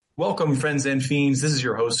Welcome, friends and fiends. This is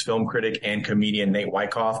your host, film critic, and comedian Nate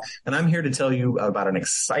Wyckoff, and I'm here to tell you about an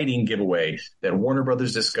exciting giveaway that Warner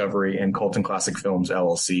Brothers Discovery and Colton Classic Films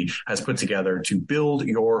LLC has put together to build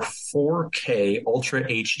your 4K Ultra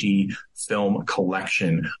HD film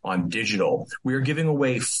collection on digital. We are giving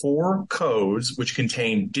away 4 codes which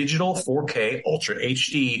contain digital 4K Ultra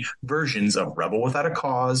HD versions of Rebel Without a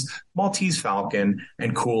Cause, Maltese Falcon,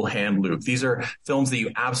 and Cool Hand Luke. These are films that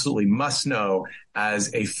you absolutely must know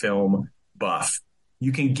as a film buff.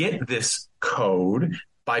 You can get this code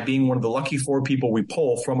by being one of the lucky 4 people we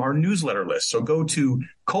pull from our newsletter list. So go to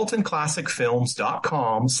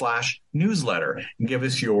coltonclassicfilms.com/newsletter and give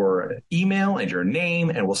us your email and your name,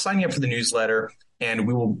 and we'll sign you up for the newsletter and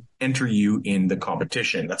we will enter you in the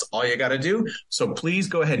competition. That's all you got to do. So please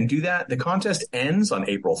go ahead and do that. The contest ends on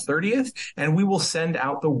April 30th, and we will send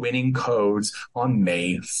out the winning codes on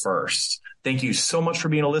May 1st. Thank you so much for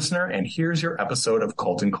being a listener, and here's your episode of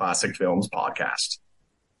Colton Classic Films Podcast.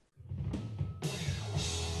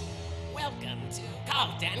 Welcome to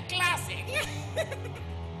Colton Classic.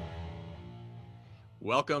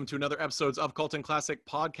 Welcome to another episode of Colton Classic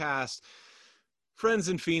Podcast. Friends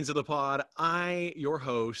and fiends of the pod, I, your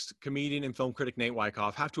host, comedian and film critic Nate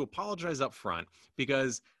Wyckoff, have to apologize up front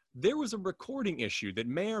because there was a recording issue that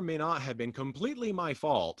may or may not have been completely my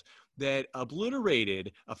fault that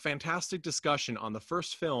obliterated a fantastic discussion on the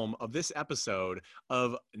first film of this episode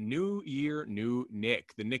of New Year, New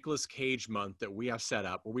Nick, the Nicolas Cage month that we have set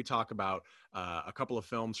up, where we talk about a couple of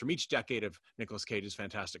films from each decade of Nicolas Cage's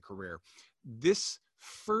fantastic career. This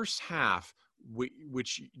first half,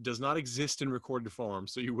 which does not exist in recorded form,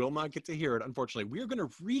 so you will not get to hear it, unfortunately, we are going to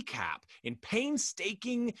recap in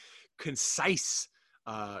painstaking, concise,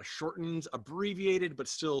 shortened, abbreviated, but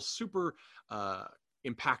still super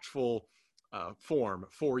impactful form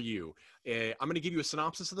for you. I'm going to give you a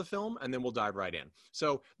synopsis of the film, and then we'll dive right in.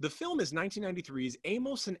 So the film is 1993's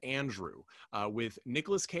Amos and Andrew, with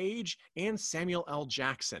Nicolas Cage and Samuel L.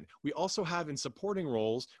 Jackson. We also have in supporting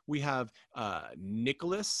roles, we have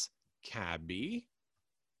Nicholas Cadby.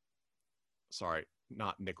 Sorry,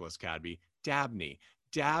 not Nicholas Cadby. Dabney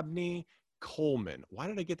Coleman. Why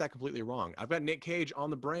did I get that completely wrong? I've got Nick Cage on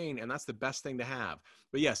the brain, and that's the best thing to have.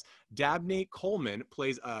 But yes, Dabney Coleman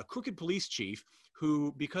plays a crooked police chief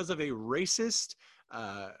who, because of a racist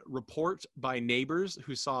report by neighbors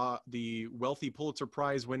who saw the wealthy Pulitzer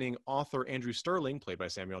Prize winning author Andrew Sterling, played by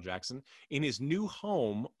Samuel Jackson, in his new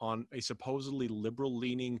home on a supposedly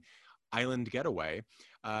liberal-leaning island getaway,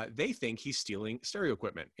 they think he's stealing stereo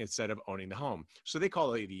equipment instead of owning the home. So they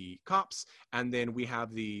call the cops, and then we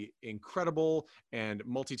have the incredible and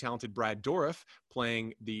multi-talented Brad Dourif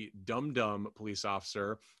playing the dumb police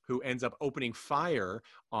officer who ends up opening fire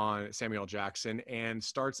on Samuel Jackson and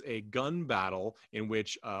starts a gun battle in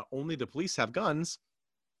which only the police have guns.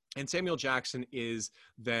 And Samuel Jackson is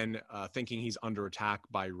then thinking he's under attack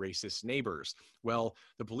by racist neighbors. Well,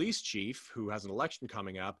 the police chief, who has an election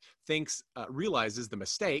coming up, realizes the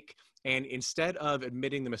mistake, and instead of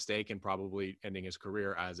admitting the mistake and probably ending his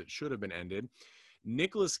career as it should have been ended,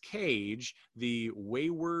 Nicolas Cage, the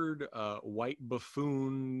wayward white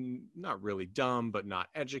buffoon, not really dumb, but not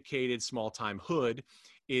educated, small-time hood,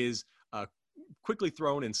 is quickly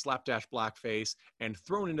thrown in slapdash blackface and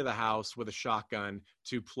thrown into the house with a shotgun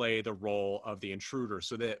to play the role of the intruder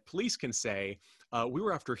so that police can say, we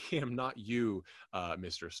were after him, not you,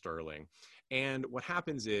 Mr. Sterling. And what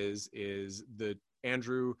happens is the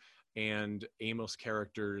Andrew and Amos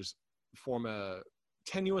characters form a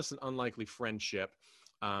tenuous and unlikely friendship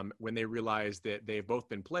when they realize that they've both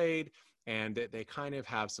been played and that they kind of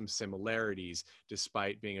have some similarities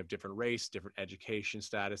despite being of different race, different education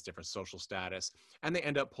status, different social status. And they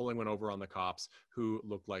end up pulling one over on the cops who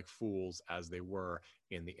look like fools as they were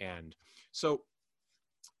in the end. So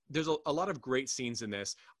there's a lot of great scenes in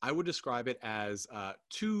this. I would describe it as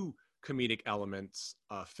 2 comedic elements,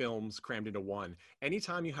 films crammed into one.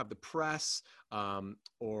 Anytime you have the press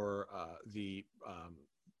or the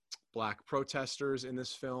Black protesters in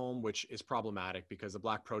this film, which is problematic because the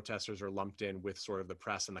Black protesters are lumped in with sort of the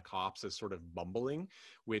press and the cops as sort of bumbling,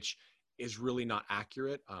 which is really not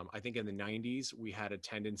accurate. I think in the 90s, we had a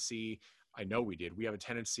tendency, I know we did, we have a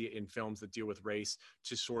tendency in films that deal with race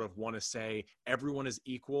to sort of want to say everyone is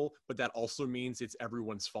equal, but that also means it's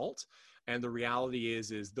everyone's fault. And the reality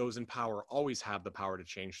is those in power always have the power to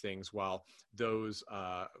change things, while those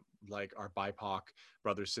like our BIPOC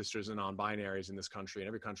brothers, sisters, and non-binaries in this country and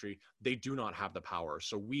every country, they do not have the power.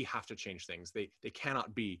 So we have to change things. They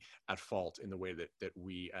cannot be at fault in the way that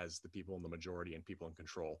we as the people in the majority and people in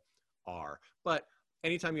control are. But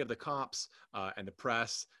anytime you have the cops and the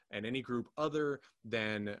press and any group other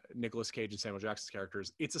than Nicolas Cage and Samuel Jackson's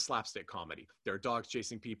characters, it's a slapstick comedy. There are dogs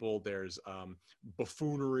chasing people. There's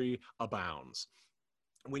buffoonery abounds.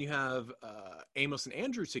 When you have Amos and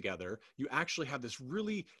Andrew together, you actually have this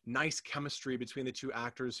really nice chemistry between the two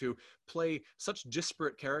actors who play such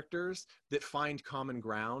disparate characters that find common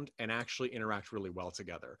ground and actually interact really well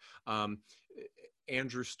together.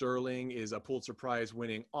 Andrew Sterling is a Pulitzer Prize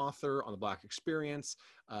winning author on the Black Experience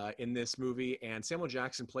in this movie, and Samuel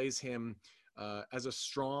Jackson plays him as a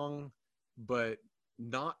strong but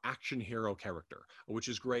not action hero character, which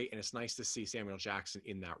is great, and it's nice to see Samuel Jackson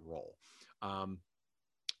in that role.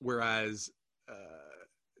 Whereas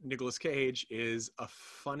Nicolas Cage is a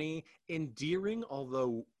funny, endearing,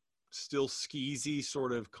 although still skeezy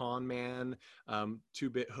sort of con man,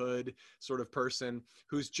 two-bit hood sort of person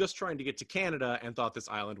who's just trying to get to Canada and thought this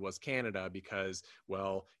island was Canada because,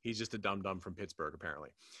 well, he's just a dum-dum from Pittsburgh, apparently.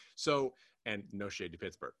 So, and no shade to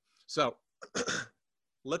Pittsburgh. So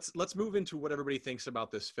let's move into what everybody thinks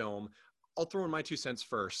about this film. I'll throw in my 2 cents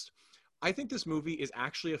first. I think this movie is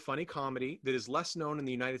actually a funny comedy that is less known in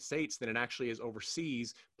the United States than it actually is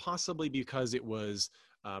overseas, possibly because it was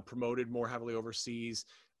promoted more heavily overseas,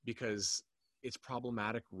 because it's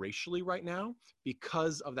problematic racially right now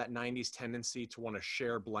because of that 90s tendency to want to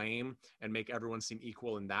share blame and make everyone seem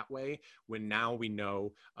equal in that way, when now we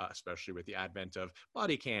know, especially with the advent of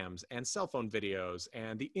body cams and cell phone videos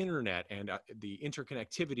and the internet and the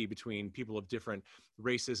interconnectivity between people of different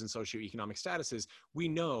races and socioeconomic statuses, we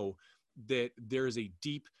know that there is a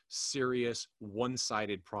deep, serious,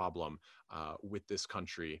 one-sided problem with this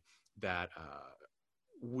country that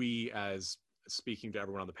we, as speaking to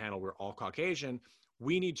everyone on the panel, we're all Caucasian,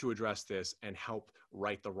 we need to address this and help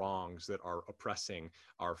right the wrongs that are oppressing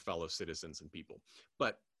our fellow citizens and people.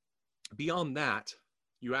 But beyond that,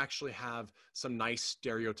 you actually have some nice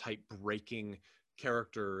stereotype breaking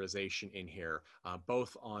characterization in here,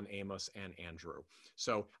 both on Amos and Andrew.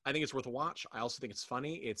 So I think it's worth a watch. I also think it's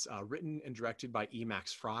funny. It's written and directed by E.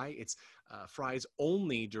 Max Fry. It's Fry's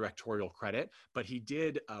only directorial credit, but he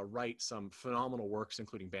did write some phenomenal works,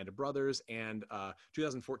 including Band of Brothers and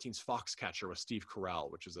 2014's Foxcatcher with Steve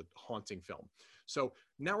Carell, which is a haunting film. So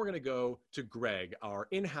now we're going to go to Greg, our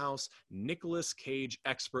in-house Nicolas Cage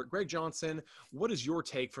expert. Greg Johnson, what is your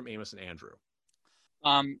take from Amos and Andrew?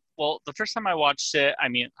 Well, the first time I watched it, I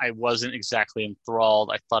mean, I wasn't exactly enthralled.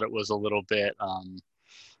 I thought it was a little bit,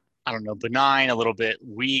 I don't know, benign, a little bit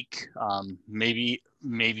weak, maybe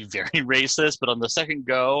very racist. But on the second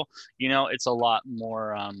go, you know, it's a lot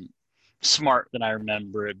more smart than I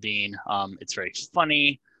remember it being. It's very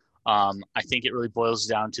funny. I think it really boils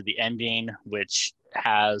down to the ending, which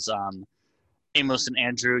has Amos and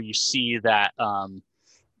Andrew. You see that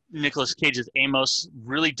Nicolas Cage's Amos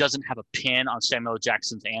really doesn't have a pin on Samuel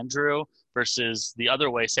Jackson's Andrew, versus the other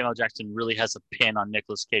way, Samuel Jackson really has a pin on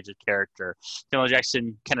Nicolas Cage's character. Samuel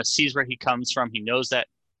Jackson kind of sees where he comes from. He knows that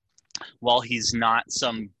while he's not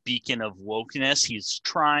some beacon of wokeness, he's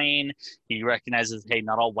trying. He recognizes, hey,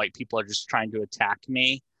 not all white people are just trying to attack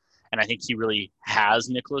me. And I think he really has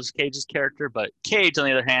Nicolas Cage's character. But Cage, on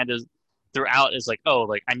the other hand, is throughout is like, oh,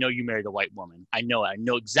 like, I know you married a white woman. I know it. I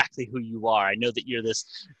know exactly who you are. I know that you're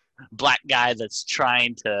this black guy that's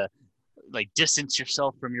trying to like distance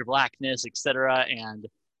yourself from your blackness, etc. And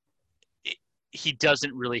he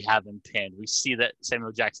doesn't really have him pinned. We see that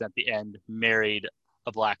Samuel Jackson at the end married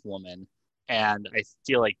a black woman, and I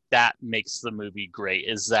feel like that makes the movie great,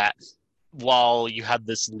 is that while you have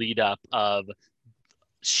this lead up of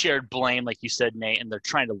shared blame, like you said, Nate, and they're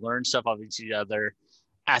trying to learn stuff off each other,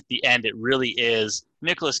 at the end, it really is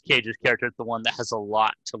Nicolas Cage's character is the one that has a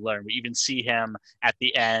lot to learn. We even see him at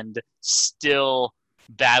the end still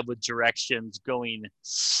bad with directions, going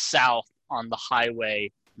south on the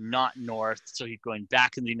highway, not north. So he's going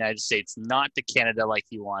back in the United States, not to Canada like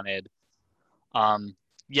he wanted.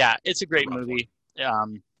 Yeah, it's a great movie.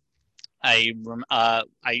 I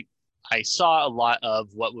saw a lot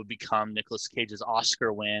of what would become Nicolas Cage's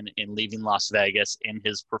Oscar win in Leaving Las Vegas in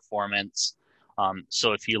his performance.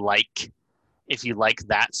 So if you like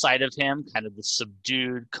that side of him, kind of the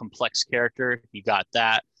subdued, complex character, you got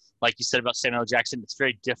that. Like you said about Samuel Jackson, it's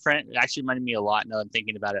very different. It actually reminded me a lot, now that I'm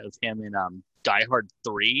thinking about it, of him in Die Hard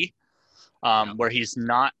 3, where he's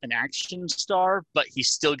not an action star, but he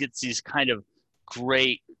still gets these kind of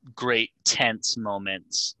great tense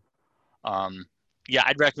moments. Yeah,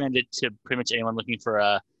 I'd recommend it to pretty much anyone looking for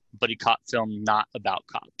a buddy cop film not about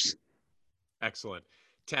cops. Excellent.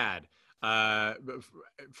 Tad,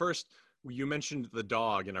 first, you mentioned the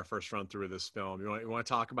dog in our first run through of this film. You want to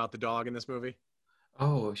talk about the dog in this movie?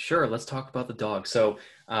 Oh, sure. Let's talk about the dog. So,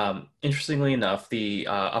 interestingly enough, the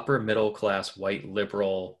upper middle class white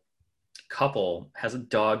liberal couple has a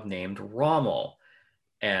dog named Rommel.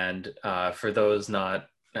 And for those not,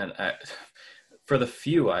 and for the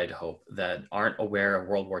few, I'd hope, that aren't aware of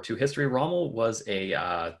World War II history, Rommel was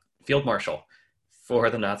a field marshal for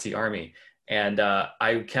the Nazi army. And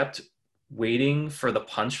I kept waiting for the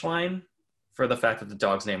punchline for the fact that the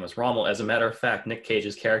dog's name was Rommel. As a matter of fact, Nick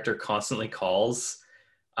Cage's character constantly calls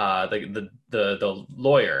the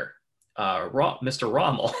lawyer Mr.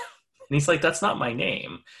 Rommel, and he's like, "That's not my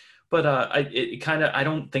name." But I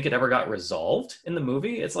don't think it ever got resolved in the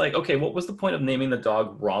movie. It's like, okay, what was the point of naming the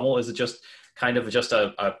dog Rommel? Is it just kind of just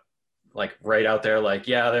a like right out there, like,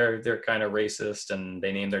 yeah, they're kind of racist and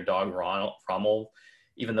they named their dog Rommel,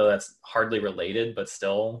 even though that's hardly related, but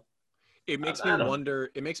still. It makes me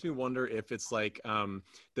wonder. It makes me wonder if it's like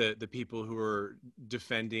the people who are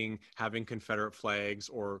defending having Confederate flags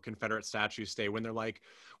or Confederate statues stay, when they're like,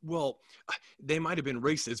 well, they might have been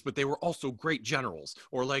racist, but they were also great generals,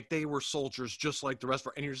 or like they were soldiers just like the rest of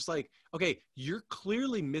our. And you're just like, okay, you're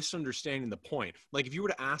clearly misunderstanding the point. Like if you were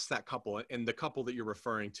to ask that couple, and the couple that you're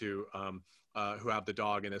referring to, who have the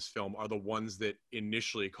dog in this film, are the ones that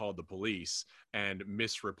initially called the police and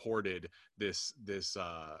misreported this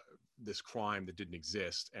crime that didn't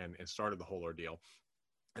exist and started the whole ordeal.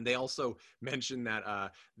 And they also mentioned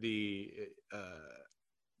that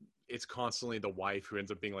it's constantly the wife who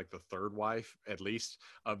ends up being like the third wife, at least,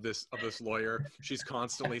 of this lawyer. She's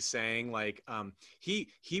constantly saying like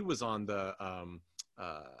he was on the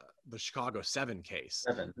Chicago 7 case,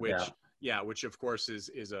 which of course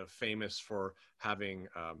is a famous for having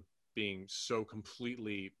being so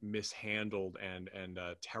completely mishandled and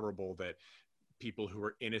terrible that people who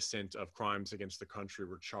were innocent of crimes against the country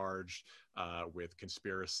were charged with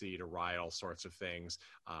conspiracy to riot, all sorts of things,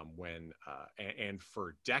 and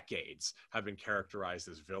for decades have been characterized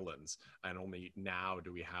as villains. And only now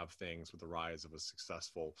do we have things with the rise of a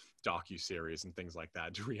successful docuseries and things like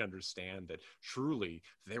that do we understand that truly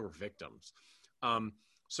they were victims.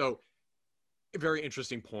 So a very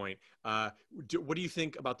interesting point. What do you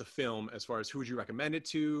think about the film as far as who would you recommend it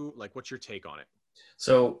to? Like, what's your take on it?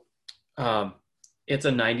 So, it's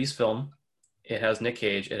a 90s film. It has Nick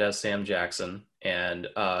Cage, it has Sam Jackson, and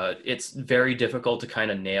it's very difficult to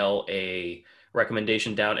kind of nail a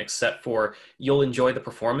recommendation down, except for you'll enjoy the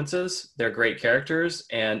performances. They're great characters,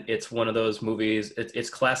 and it's one of those movies, it's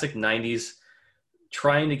classic 90s,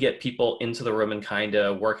 trying to get people into the room and kind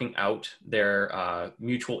of working out their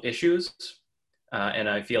mutual issues. And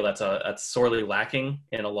I feel that's sorely lacking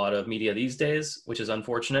in a lot of media these days, which is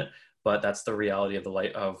unfortunate, but that's the reality of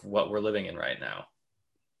of what we're living in right now.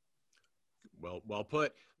 Well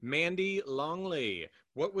put. Mandy Longley,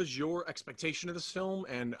 what was your expectation of this film,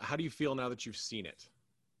 and how do you feel now that you've seen it?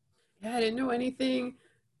 Yeah, I didn't know anything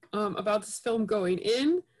about this film going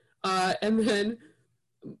in, and then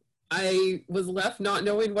I was left not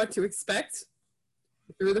knowing what to expect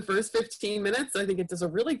through the first 15 minutes. I think it does a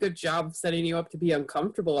really good job of setting you up to be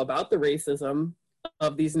uncomfortable about the racism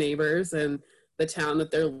of these neighbors and the town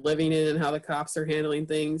that they're living in and how the cops are handling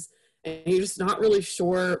things. And you're just not really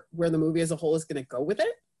sure where the movie as a whole is going to go with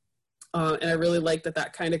it. And I really like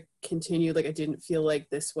that kind of continued. Like, I didn't feel like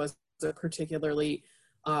this was a particularly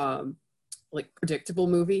like predictable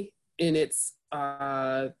movie in its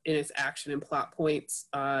action and plot points.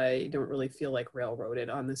 I don't really feel like railroaded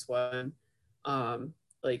on this one.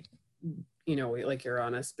 Like, you know, like you're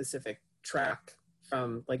on a specific track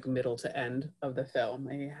from like middle to end of the film.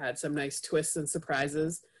 They had some nice twists and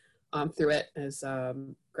surprises through it, as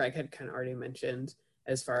Greg had kind of already mentioned,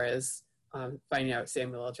 as far as finding out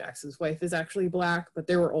Samuel L. Jackson's wife is actually Black. But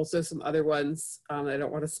there were also some other ones that I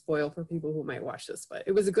don't want to spoil for people who might watch this, but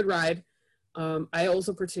it was a good ride. I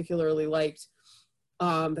also particularly liked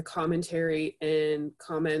the commentary and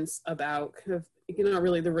comments about kind of, you know, not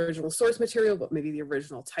really the original source material, but maybe the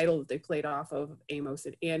original title that they played off of Amos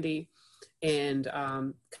and Andy, and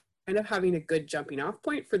kind of having a good jumping off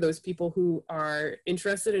point for those people who are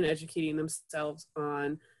interested in educating themselves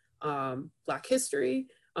on Black history,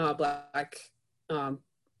 Black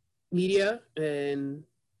media and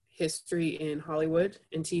history in Hollywood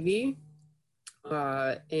and TV,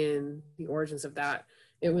 and the origins of that.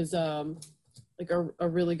 It was like a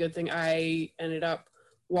really good thing. I ended up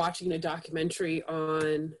watching a documentary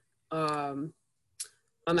on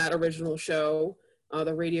that original show,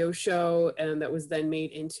 the radio show, and that was then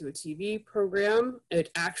made into a TV program. It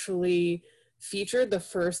actually featured the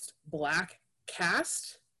first Black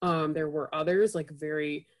cast. There were others like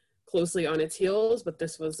very closely on its heels, but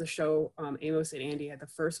this was the show. Amos and Andy had the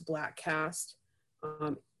first Black cast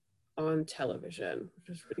on television, which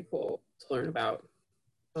was pretty cool to learn about.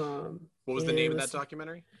 What was the name of that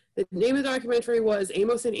documentary? The name of the documentary was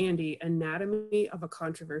Amos and Andy, Anatomy of a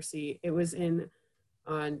Controversy. It was in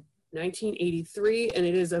on 1983, and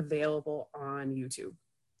it is available on YouTube.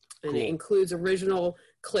 And Cool. it includes original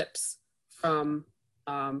clips from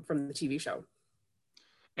the TV show.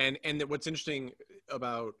 And what's interesting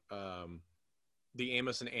about the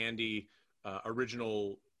Amos and Andy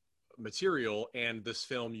original material and this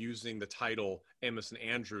film using the title Amos and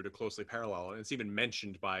Andrew to closely parallel, and it's even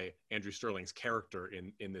mentioned by Andrew Sterling's character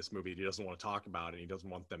in this movie. He doesn't want to talk about it. He doesn't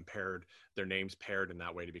want their names paired in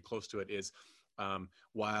that way to be close to it. Is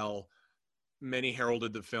while many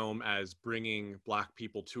heralded the film as bringing Black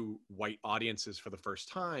people to white audiences for the first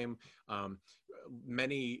time,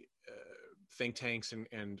 many think tanks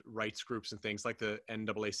and rights groups and things like the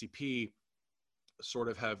NAACP sort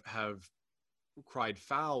of have cried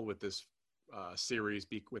foul with this series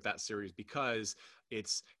because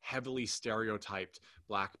it's heavily stereotyped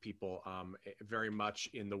Black people, very much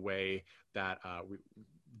in the way that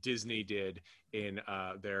Disney did in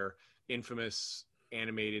their infamous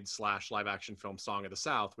animated / live action film Song of the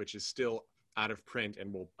South, which is still out of print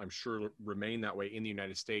and will, I'm sure, remain that way in the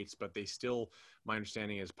United States, but they still, my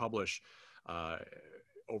understanding is, publish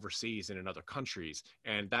overseas and in other countries.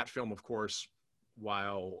 And that film, of course,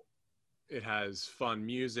 while it has fun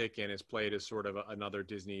music and is played as sort of another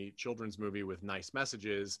Disney children's movie with nice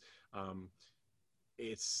messages,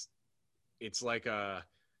 it's like a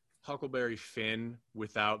Huckleberry Finn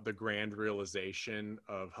without the grand realization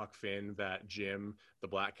of Huck Finn that Jim, the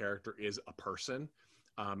Black character, is a person.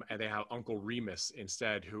 And they have Uncle Remus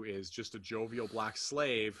instead, who is just a jovial Black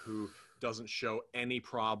slave who doesn't show any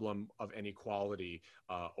problem of inequality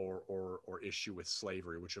or issue with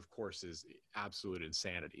slavery, which of course is absolute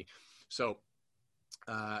insanity. So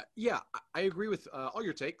yeah, I agree with all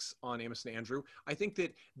your takes on Amos and Andrew. I think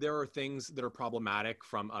that there are things that are problematic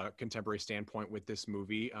from a contemporary standpoint with this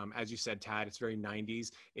movie. As you said, Tad, it's very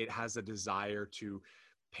 90s. It has a desire to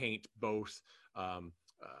paint both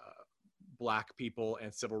Black people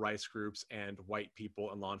and civil rights groups and white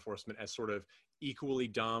people and law enforcement as sort of equally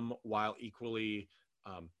dumb while equally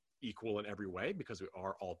equal in every way, because we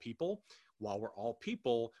are all people. While we're all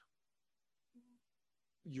people,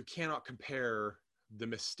 you cannot compare the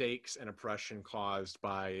mistakes and oppression caused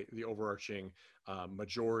by the overarching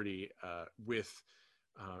majority with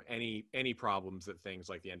any problems that things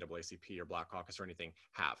like the NAACP or Black Caucus or anything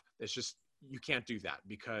have. It's just, you can't do that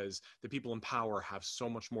because the people in power have so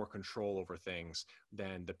much more control over things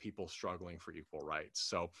than the people struggling for equal rights.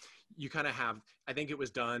 So you kind of have, I think it was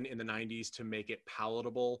done in the 90s to make it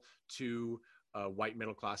palatable to a white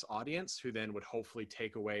middle-class audience who then would hopefully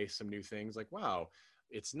take away some new things like, wow,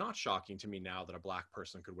 it's not shocking to me now that a Black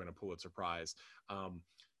person could win a Pulitzer Prize.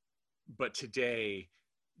 But today,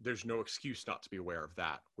 there's no excuse not to be aware of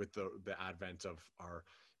that with the advent of our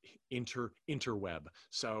interweb.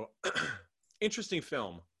 So interesting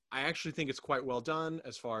film. I actually think it's quite well done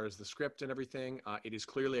as far as the script and everything. It is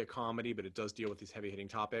clearly a comedy, but it does deal with these heavy-hitting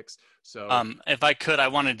topics. So, if I could, I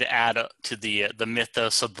wanted to add to the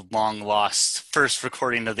mythos of the long-lost first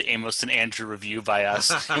recording of the Amos and Andrew review by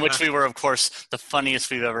us, in which we were, of course, the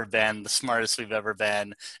funniest we've ever been, the smartest we've ever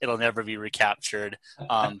been. It'll never be recaptured.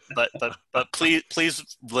 But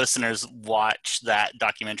please, listeners, watch that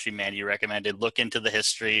documentary Mandy recommended. Look into the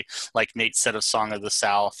history, like Nate said, of Song of the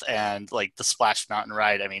South and like the Splash Mountain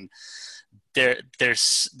Ride. I mean,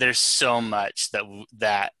 there's so much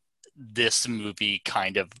that this movie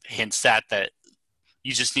kind of hints at, that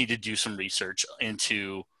you just need to do some research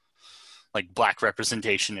into, like, Black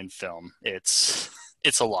representation in film. It's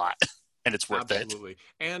a lot, and it's worth it. Absolutely.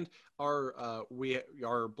 And our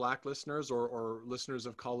Black listeners or listeners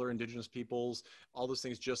of color, Indigenous peoples, all those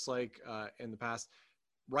things, just like in the past,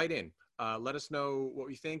 write in. Let us know what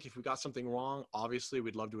we think. If we got something wrong, obviously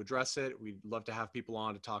we'd love to address it. We'd love to have people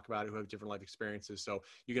on to talk about it who have different life experiences. So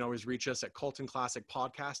you can always reach us at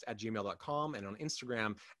coltonclassicpodcast@gmail.com and on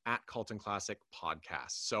Instagram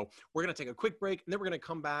 @coltonclassicpodcast. So we're going to take a quick break, and then we're going to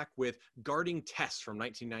come back with Guarding Tess from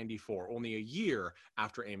 1994, only a year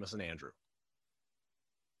after Amos and Andrew.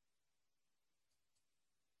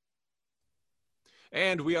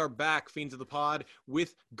 And we are back, Fiends of the Pod,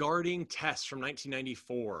 with Guarding Tess from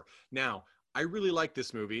 1994. Now, I really like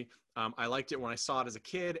this movie. I liked it when I saw it as a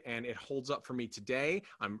kid, and it holds up for me today.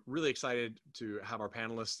 I'm really excited to have our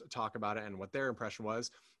panelists talk about it and what their impression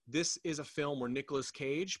was. This is a film where Nicolas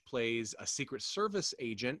Cage plays a Secret Service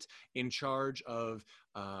agent in charge of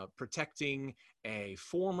protecting a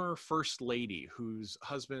former first lady whose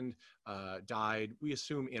husband died, we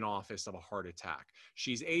assume, in office of a heart attack.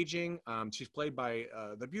 She's aging. She's played by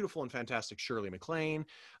the beautiful and fantastic Shirley MacLaine.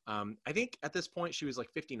 I think at this point she was like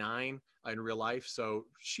 59 in real life, so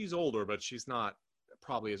she's older, but she's not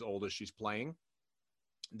probably as old as she's playing.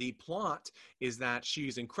 The plot is that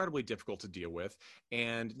she's incredibly difficult to deal with,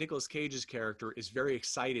 and Nicolas Cage's character is very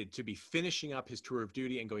excited to be finishing up his tour of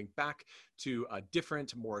duty and going back to a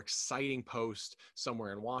different, more exciting post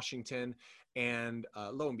somewhere in Washington. And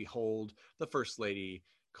lo and behold, the First Lady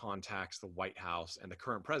contacts the White House and the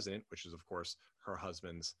current president, which is, of course, her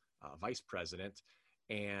husband's vice president,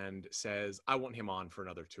 and says, I want him on for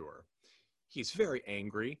another tour. He's very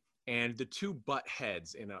angry, and the two butt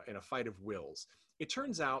heads in a fight of wills. It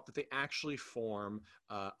turns out that they actually form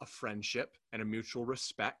a friendship and a mutual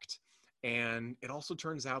respect. And it also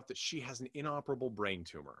turns out that she has an inoperable brain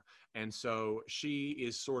tumor. And so she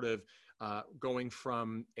is sort of going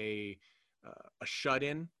from a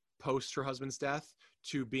shut-in post her husband's death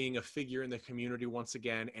to being a figure in the community once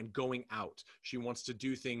again and going out. She wants to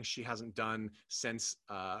do things she hasn't done since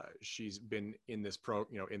she's been in this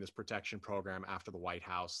in this protection program after the White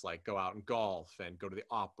House, like go out and golf and go to the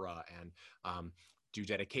opera and do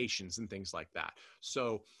dedications and things like that.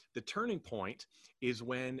 So the turning point is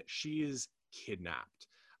when she is kidnapped.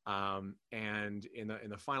 And in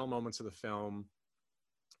the final moments of the film,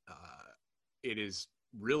 it is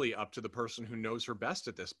really up to the person who knows her best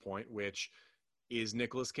at this point, which is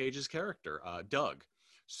Nicolas Cage's character, Doug.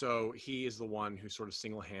 So he is the one who sort of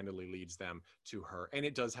single-handedly leads them to her. And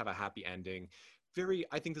it does have a happy ending.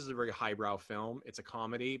 I think this is a very highbrow film. It's a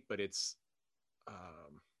comedy, but it's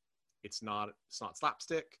not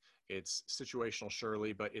slapstick. It's situational,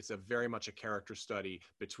 surely, but it's very much a character study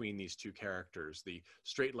between these two characters, the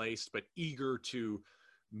straight-laced but eager to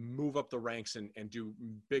move up the ranks and do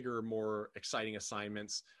bigger, more exciting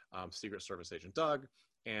assignments, Secret Service agent Doug,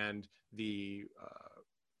 and the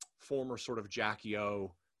former sort of Jackie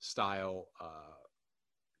O style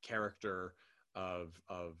character of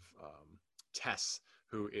Tess,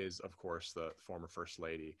 who is, of course, the former First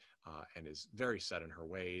Lady and is very set in her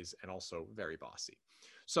ways and also very bossy.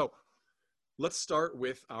 So let's start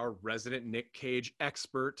with our resident Nick Cage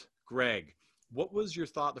expert, Greg. What was your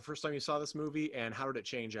thought the first time you saw this movie, and how did it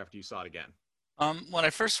change after you saw it again? When I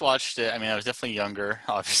first watched it, I mean, I was definitely younger,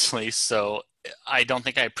 obviously, so I don't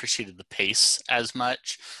think I appreciated the pace as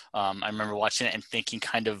much. I remember watching it and thinking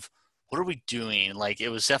kind of, what are we doing? Like, it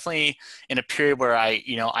was definitely in a period where I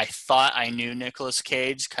thought I knew Nicolas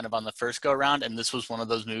Cage kind of on the first go around, and this was one of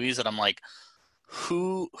those movies that I'm like,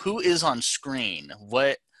 who is on screen?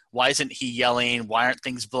 Why isn't he yelling? Why aren't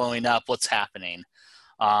things blowing up? What's happening?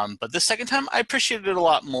 But the second time, I appreciated it a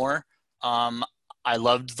lot more. I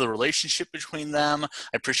loved the relationship between them.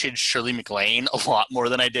 I appreciated Shirley MacLaine a lot more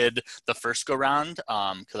than I did the first go round,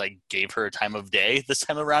 because I gave her a time of day this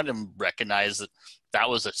time around and recognized that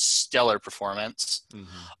was a stellar performance.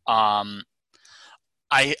 Mm-hmm.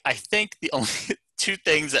 I think the only two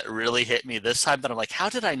things that really hit me this time that I'm like, how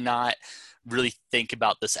did I not really think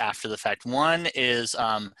about this after the fact? One is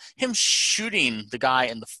him shooting the guy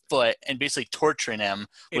in the foot and basically torturing him.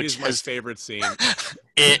 It is my favorite scene.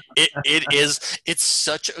 It's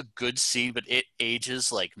such a good scene, but it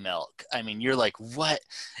ages like milk. I mean, you're like, what?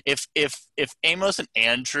 If Amos and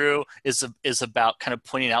Andrew is about kind of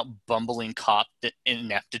pointing out bumbling cop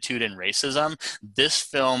ineptitude and racism, this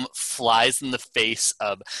film flies in the face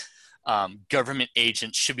of government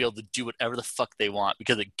agents should be able to do whatever the fuck they want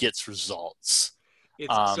because it gets results.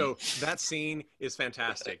 So that scene is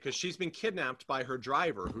fantastic because she's been kidnapped by her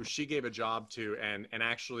driver, who she gave a job to, and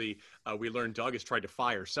actually we learned Doug has tried to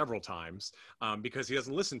fire several times because he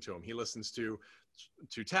doesn't listen to him. He listens to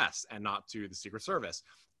Tess and not to the Secret Service,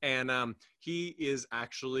 and he is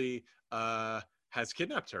actually has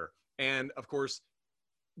kidnapped her. And of course,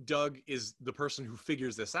 Doug is the person who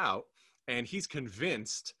figures this out, and he's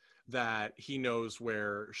convinced that he knows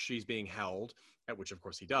where she's being held, which of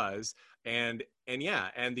course he does. And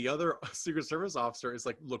the other Secret Service officer is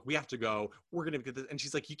like, look, we have to go. We're going to get this. And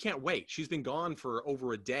she's like, you can't wait. She's been gone for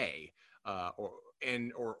over a day or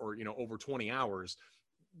over 20 hours.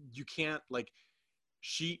 You can't, like,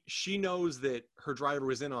 she knows that her driver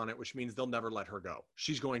was in on it, which means they'll never let her go.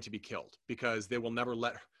 She's going to be killed because they will never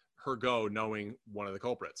let her go knowing one of the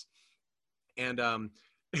culprits. And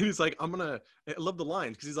And he's like, I love the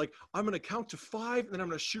lines because he's like, I'm going to count to 5 and then I'm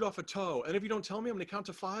going to shoot off a toe. And if you don't tell me, I'm going to count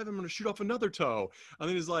to 5, I'm going to shoot off another toe. And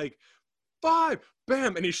then he's like, 5,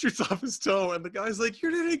 bam. And he shoots off his toe. And the guy's like,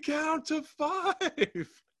 you didn't count to 5.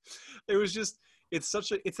 It was just, it's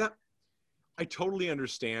that, I totally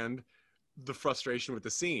understand the frustration with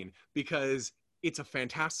the scene because it's a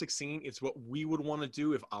fantastic scene. It's what we would want to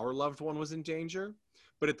do if our loved one was in danger.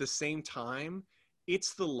 But at the same time,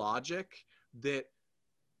 it's the logic that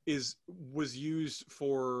was used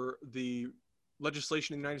for the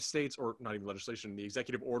legislation in the United States, or not even legislation, the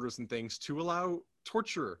executive orders and things to allow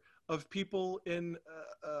torture of people in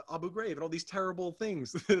Abu Ghraib and all these terrible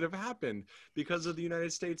things that have happened because of the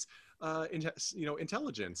United States,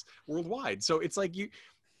 intelligence worldwide. So it's like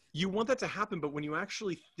you want that to happen, but when you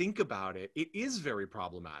actually think about it, it is very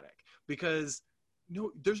problematic because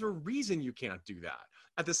there's a reason you can't do that.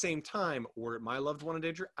 At the same time, were my loved one in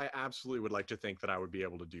danger, I absolutely would like to think that I would be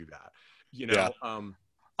able to do that. Yeah.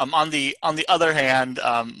 On the other hand,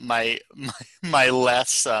 my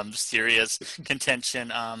less serious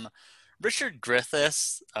contention, Richard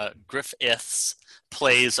Griffiths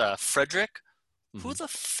plays Frederick. Mm-hmm. Who the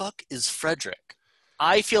fuck is Frederick?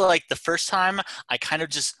 I feel like the first time I kind of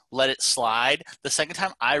just let it slide. The second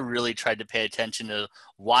time I really tried to pay attention to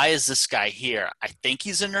why is this guy here? I think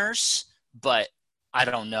he's a nurse, but I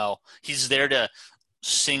don't know. He's there to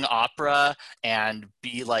sing opera and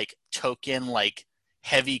be like token, like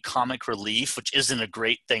heavy comic relief, which isn't a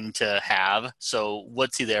great thing to have. So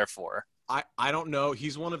what's he there for? I don't know.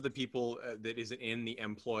 He's one of the people that isn't in the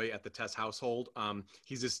employ at the Tess household.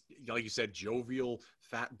 He's this, like you said, jovial,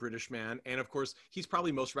 fat British man. And of course, he's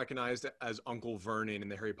probably most recognized as Uncle Vernon in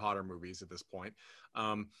the Harry Potter movies at this point.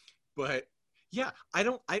 But yeah,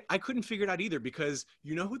 I couldn't figure it out either because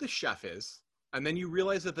you know who the chef is. And then you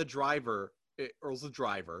realize that Earl's the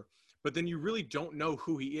driver, but then you really don't know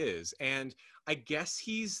who he is. And I guess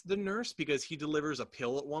he's the nurse because he delivers a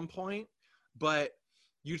pill at one point, but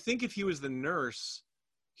you'd think if he was the nurse,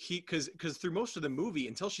 because through most of the movie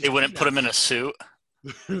until they wouldn't put him in a suit.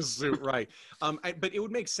 Suit, right? But it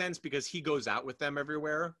would make sense because he goes out with them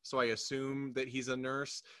everywhere, so I assume that he's a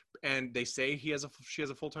nurse. And they say she has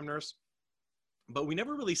a full-time nurse, but we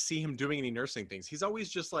never really see him doing any nursing things. He's always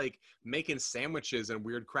just like making sandwiches and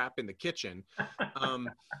weird crap in the kitchen,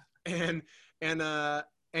 and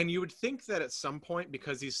you would think that at some point,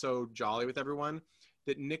 because he's so jolly with everyone,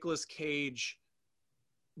 that Nicolas Cage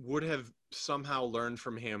would have somehow learned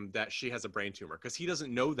from him that she has a brain tumor, because he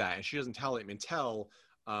doesn't know that, and she doesn't tell him until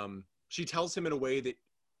she tells him in a way that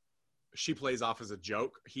she plays off as a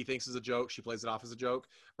joke. He thinks it's a joke. She plays it off as a joke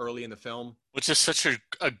early in the film, which is such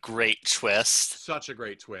a great twist. Such a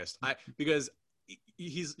great twist. Because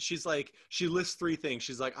she's like, she lists 3 things.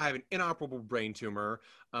 She's like, I have an inoperable brain tumor,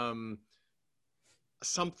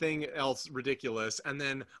 something else ridiculous, and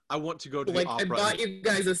then I want to go to the opera. I bought you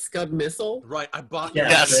guys a Scud missile. Right, I bought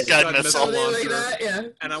Scud missile launcher, like that, yeah.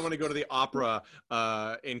 And I want to go to the opera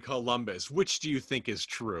in Columbus. Which do you think is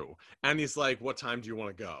true? And he's like, what time do you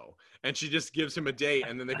want to go? And she just gives him a date,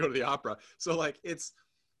 and then they go to the opera. So like, it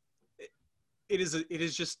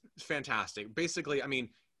is just fantastic. Basically, I mean,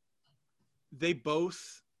 they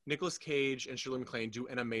both, Nicolas Cage and Shirley MacLaine, do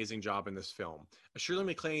an amazing job in this film. Shirley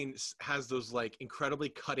MacLaine has those like incredibly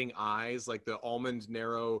cutting eyes, like the almond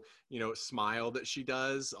narrow, smile that she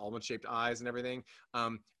does, almond shaped eyes and everything.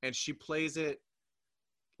 And she plays it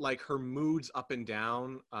like her moods up and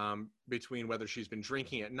down, between whether she's been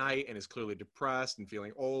drinking at night and is clearly depressed and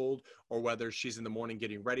feeling old, or whether she's in the morning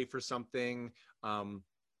getting ready for something,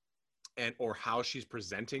 or how she's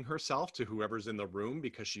presenting herself to whoever's in the room,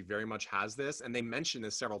 because she very much has this. And they mention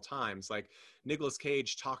this several times. Like, Nicolas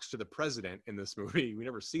Cage talks to the president in this movie. We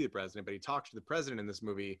never see the president, but he talks to the president in this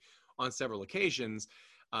movie on several occasions.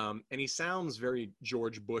 And he sounds very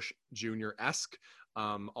George Bush Jr.-esque,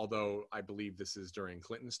 although I believe this is during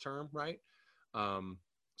Clinton's term, right?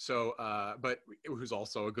 But who's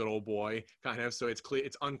also a good old boy, kind of. So it's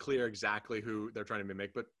unclear exactly who they're trying to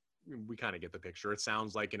mimic, but we kind of get the picture. It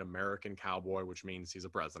sounds like an American cowboy, which means he's a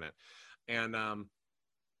president. And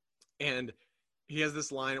he has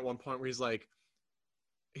this line at one point where he's like,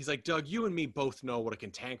 Doug, you and me both know what a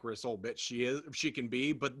cantankerous old bitch she can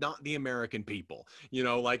be, but not the American people.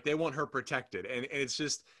 Like, they want her protected. And it's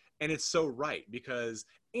just, and it's so right, because,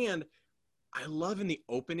 and I love in the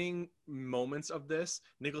opening moments of this,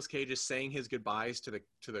 Nicolas Cage is saying his goodbyes to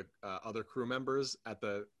the other crew members at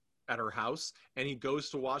her house, and he goes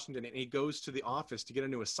to Washington, and he goes to the office to get a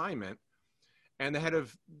new assignment, and the head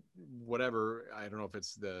of whatever, I don't know if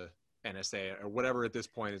it's the NSA or whatever at this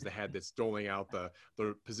point is the head that's doling out the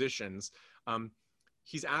positions,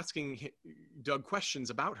 he's asking Doug questions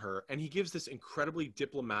about her, and he gives this incredibly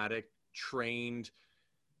diplomatic, trained,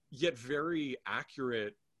 yet very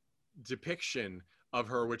accurate depiction of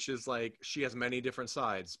her, which is like she has many different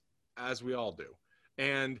sides, as we all do.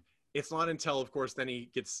 And it's not until, of course, then he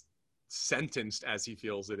gets sentenced, as he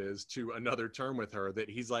feels it is, to another term with her that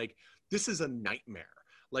he's like, this is a nightmare.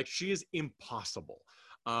 Like, she is impossible.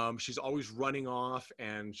 She's always running off,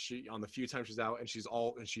 and she, on the few times she's out,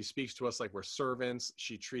 and she speaks to us like we're servants.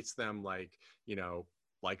 She treats them like, you know,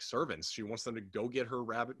 like servants. She wants them to go get her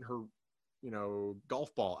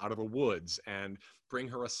golf ball out of the woods and bring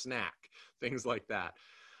her a snack, things like that.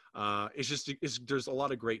 There's a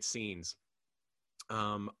lot of great scenes.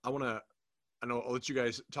 I know I'll let you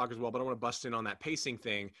guys talk as well, but I want to bust in on that pacing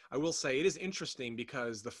thing. I will say it is interesting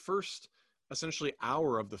because the first essentially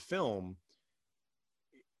hour of the film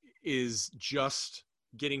is just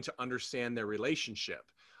getting to understand their relationship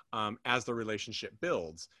as the relationship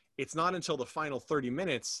builds. It's not until the final 30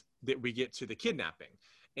 minutes that we get to the kidnapping.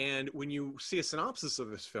 And when you see a synopsis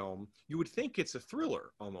of this film, you would think it's a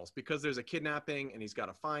thriller almost, because there's a kidnapping and he's got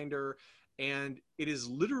to find her. And it is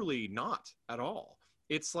literally not at all.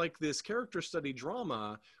 It's like this character study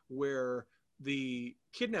drama where the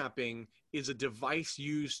kidnapping is a device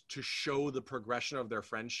used to show the progression of their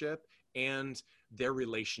friendship and their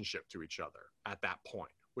relationship to each other at that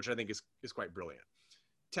point, which I think is quite brilliant.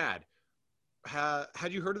 Tad,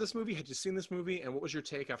 had you heard of this movie? Had you seen this movie? And what was your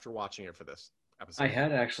take after watching it for this episode? I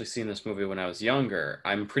had actually seen this movie when I was younger.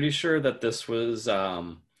 I'm pretty sure that this was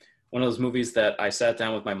one of those movies that I sat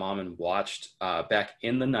down with my mom and watched back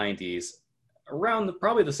in the 90s, around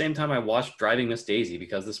probably the same time I watched Driving Miss Daisy,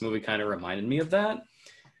 because this movie kind of reminded me of that.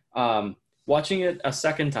 Watching it a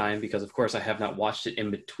second time, because of course I have not watched it in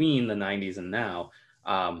between the 90s and now,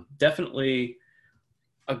 definitely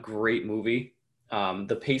a great movie.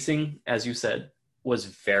 The pacing, as you said, was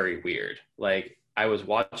very weird. Like, I was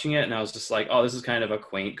watching it and I was just like, oh, this is kind of a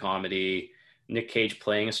quaint comedy, Nick Cage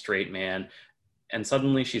playing a straight man, and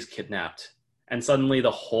suddenly she's kidnapped. And suddenly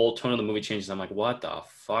the whole tone of the movie changes. I'm like, what the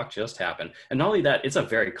fuck just happened? And not only that, it's a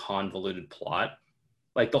very convoluted plot.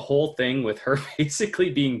 Like, the whole thing with her basically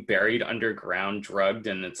being buried underground, drugged,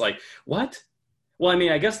 and it's like, what? Well, I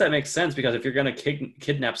mean, I guess that makes sense, because if you're going to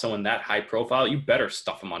kidnap someone that high profile, you better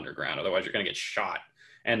stuff them underground. Otherwise, you're going to get shot.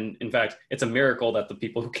 And in fact, it's a miracle that the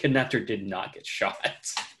people who kidnapped her did not get shot.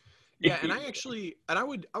 Yeah, and I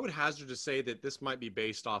would hazard to say that this might be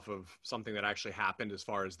based off of something that actually happened as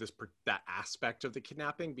far as that aspect of the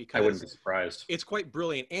kidnapping, because I wouldn't be surprised. It's quite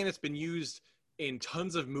brilliant, and it's been used in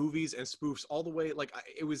tons of movies and spoofs all the way. Like,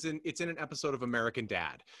 it's in an episode of American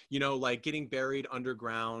Dad, you know, like getting buried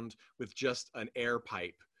underground with just an air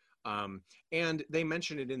pipe. And they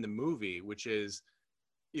mention it in the movie, which is,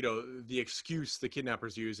 you know, the excuse the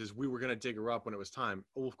kidnappers use is, we were going to dig her up when it was time.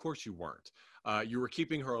 Well, of course you weren't. You were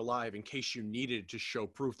keeping her alive in case you needed to show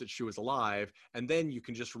proof that she was alive, and then you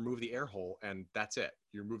can just remove the air hole, and that's it.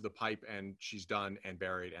 You remove the pipe, and she's done and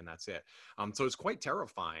buried, and that's it. So it's quite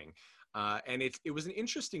terrifying. And it was an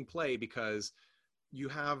interesting play, because you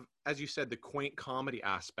have, as you said, the quaint comedy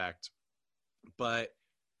aspect, but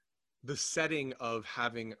the setting of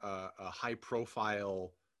having a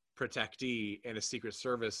high-profile protectee and a Secret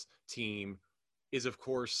Service team is, of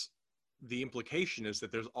course, the implication is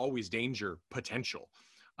that there's always danger potential.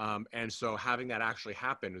 And so having that actually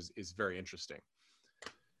happen is very interesting.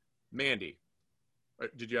 Mandy,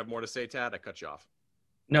 did you have more to say, Tad? I cut you off.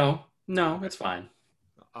 No, it's fine.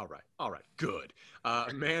 All right, good.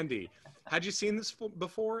 Mandy, had you seen this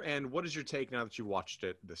before, and what is your take now that you watched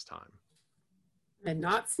it this time? I had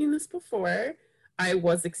not seen this before. I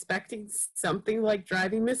was expecting something like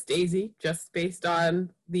Driving Miss Daisy, just based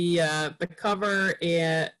on the cover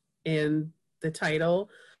and the title.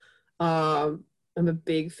 I'm a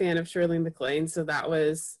big fan of Shirley MacLaine, so that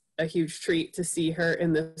was a huge treat to see her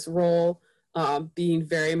in this role, being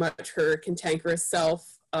very much her cantankerous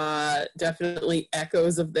self. Definitely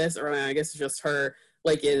echoes of this, or I guess just her,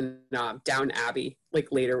 like in Downton Abbey, like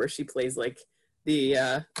later, where she plays like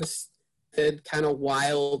the kind of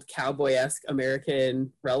wild cowboy-esque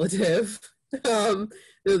American relative. So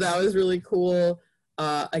that was really cool.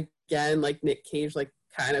 Again, like Nick Cage, like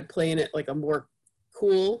kind of playing it like a more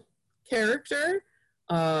cool character.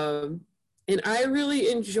 And I really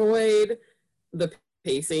enjoyed the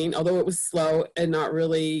pacing, although it was slow and not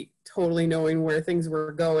really totally knowing where things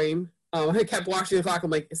were going. I kept watching the clock.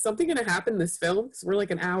 I'm like, is something going to happen in this film? Because we're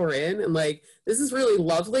like an hour in, and like, this is really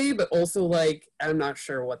lovely, but also like, I'm not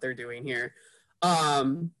sure what they're doing here.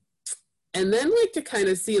 And then like to kind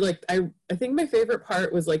of see, like, I think my favorite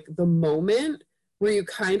part was like the moment where you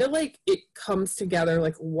kind of like it comes together,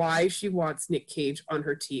 like why she wants Nick Cage on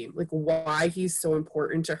her team, like why he's so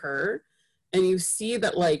important to her. And you see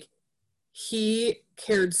that like he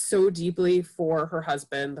cared so deeply for her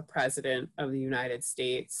husband, the president of the United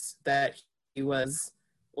States, that he was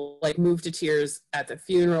like moved to tears at the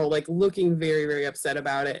funeral, like looking very, very upset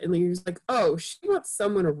about it. And he was like, oh, she wants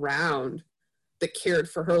someone around that cared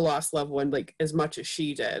for her lost loved one like as much as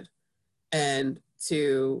she did, and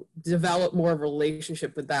to develop more of a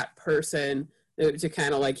relationship with that person to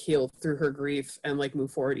kind of like heal through her grief and like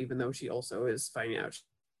move forward, even though she also is finding out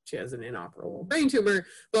she has an inoperable brain tumor,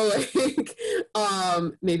 but like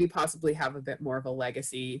maybe possibly have a bit more of a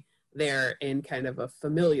legacy there in kind of a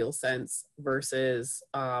familial sense versus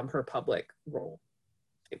her public role.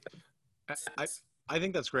 I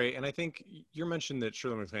think that's great. And I think your mention that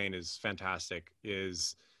Shirley MacLaine is fantastic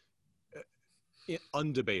is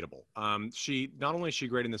undebatable. She not only is she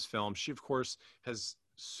great in this film, she of course has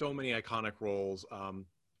so many iconic roles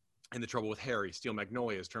in The Trouble with Harry, Steel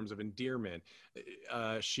Magnolias, Terms of Endearment.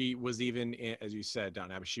 She was even in, as you said,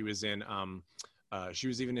 Downton Abbey, she was in she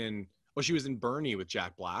was in Bernie with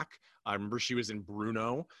Jack Black. I remember she was in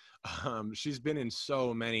Bruno. She's been in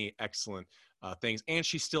so many excellent things, and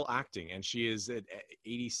she's still acting, and she is at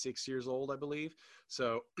 86 years old, I believe.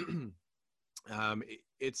 So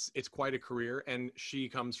it's quite a career, and she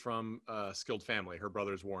comes from a skilled family. Her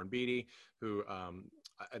brother's Warren Beatty, who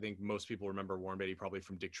I think most people remember Warren Beatty probably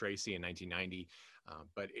from Dick Tracy in 1990,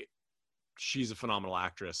 but she's a phenomenal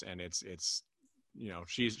actress, and it's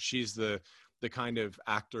she's the kind of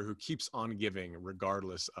actor who keeps on giving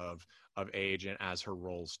regardless of age and as her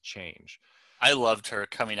roles change. I loved her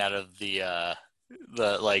coming out of the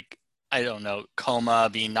like, I don't know,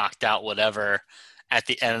 coma, being knocked out, whatever, at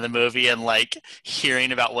the end of the movie, and like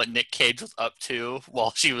hearing about what Nick Cage was up to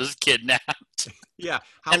while she was kidnapped. Yeah.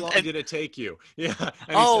 How long did it take you? Yeah.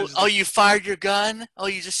 You fired your gun? Oh,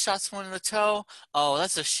 you just shot someone in the toe? Oh,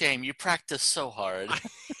 that's a shame. You practiced so hard.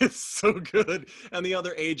 It's so good. And the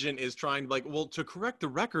other agent is trying like, well, to correct the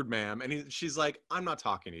record, ma'am. And she's like, I'm not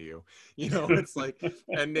talking to you. It's like,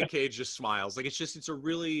 and Nick Cage just smiles. Like, it's a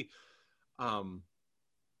really,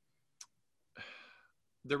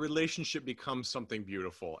 the relationship becomes something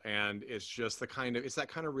beautiful. And it's just that kind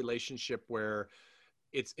of relationship where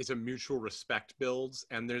it's a mutual respect builds.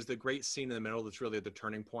 And there's the great scene in the middle that's really at the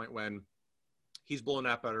turning point when he's blowing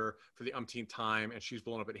up at her for the umpteenth time and she's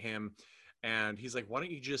blowing up at him. And he's like, why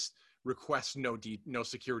don't you just request no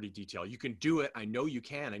security detail? You can do it. I know you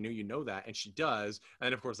can. I know you know that. And she does.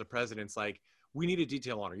 And of course, the president's like, we need a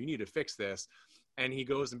detail on her. You need to fix this. And he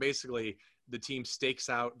goes and basically the team stakes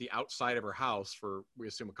out the outside of her house for, we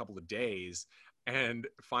assume, a couple of days. And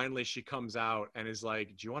finally she comes out and is like,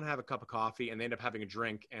 do you want to have a cup of coffee? And they end up having a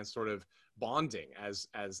drink and sort of bonding as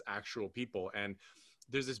actual people. And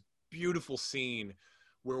there's this beautiful scene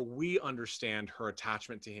where we understand her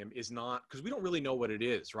attachment to him is not, because we don't really know what it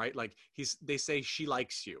is, right? Like they say she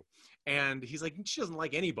likes you, and he's like, she doesn't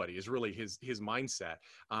like anybody, is really his mindset.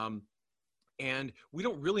 And we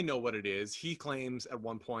don't really know what it is. He claims at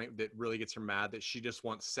one point that really gets her mad that she just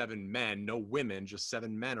wants 7 men, no women, just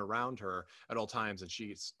 7 men around her at all times. And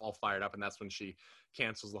she's all fired up, and that's when she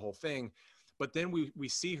cancels the whole thing. But then we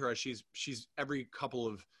see her as she's every couple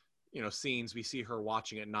of scenes, we see her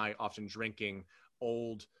watching at night, often drinking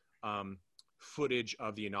old footage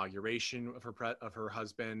of the inauguration of her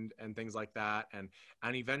husband and things like that. And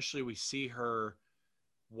eventually we see her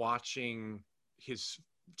watching his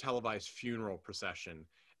televised funeral procession,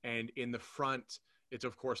 and in the front it's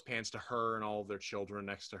of course pans to her and all of their children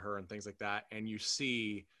next to her and things like that, and you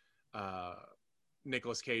see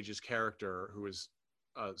Nicolas Cage's character, who is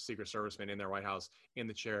a Secret Serviceman in their White House, in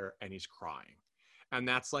the chair, and he's crying. And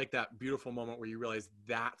that's like that beautiful moment where you realize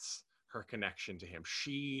that's her connection to him.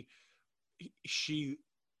 She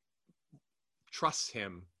trusts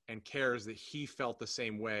him and cares that he felt the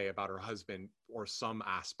same way about her husband, or some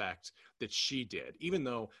aspect that she did, even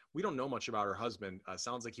though we don't know much about her husband.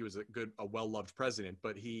 Sounds like he was a well-loved president,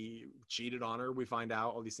 but he cheated on her. We find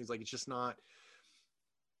out all these things. Like, it's just not,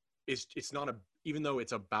 it's not even though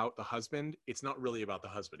it's about the husband, it's not really about the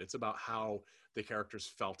husband. It's about how the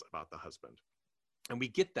characters felt about the husband. And we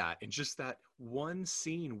get that in just that one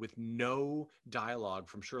scene with no dialogue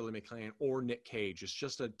from Shirley MacLaine or Nick Cage. It's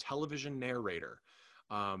just a television narrator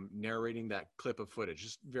narrating that clip of footage.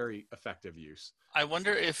 Just very effective use. I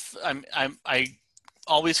wonder if I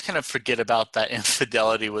always kind of forget about that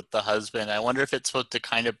infidelity with the husband. I wonder if it's supposed to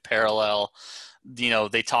kind of parallel,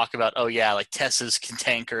 they talk about, oh yeah, like Tessa's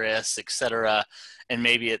cantankerous, etc. And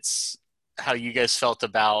maybe it's how you guys felt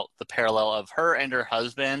about the parallel of her and her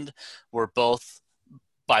husband were both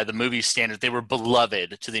by the movie standard, they were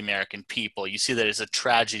beloved to the American people. You see that it's a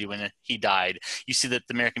tragedy when he died. You see that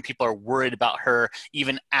the American people are worried about her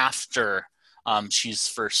even after she's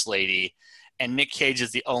first lady. And Nick Cage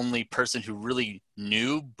is the only person who really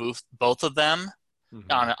knew both of them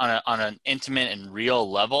on an intimate and real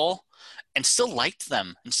level, and still liked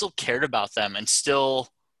them and still cared about them and still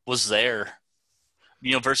was there.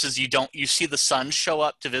 You know, versus you see the son show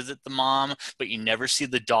up to visit the mom, but you never see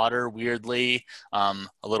the daughter, weirdly. A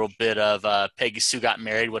little bit of Peggy Sue got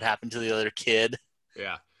married. What happened to the other kid?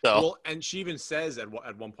 Yeah. So, well, and she even says at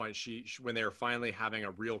one point, she when they were finally having a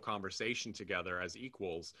real conversation together as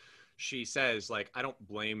equals, she says, like, I don't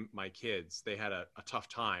blame my kids. They had a tough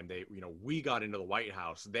time. We got into the White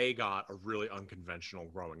House. They got a really unconventional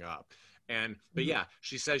growing up. But yeah,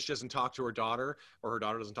 she says she doesn't talk to her daughter, or her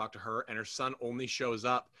daughter doesn't talk to her, and her son only shows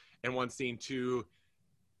up in one scene to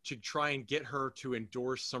try and get her to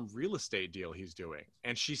endorse some real estate deal he's doing.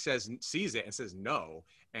 And she sees it and says no.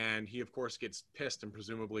 And he, of course, gets pissed and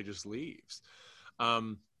presumably just leaves.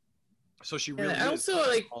 So she really I also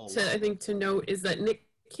to note is that Nick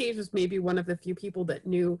Cage was maybe one of the few people that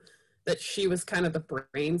knew that she was kind of the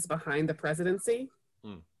brains behind the presidency.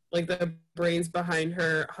 Like the brains behind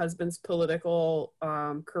her husband's political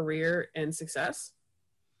career and success,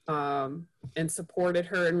 and supported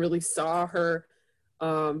her and really saw her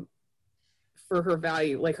for her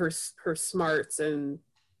value, like her smarts and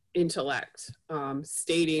intellect,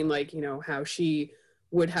 stating like, how she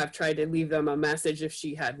would have tried to leave them a message if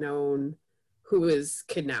she had known who was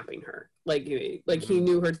kidnapping her. Like he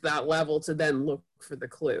knew her to that level to then look for the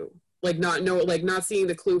clue. Not seeing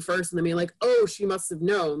the clue first and then being like, oh, she must have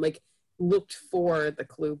known, like looked for the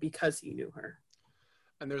clue because he knew her.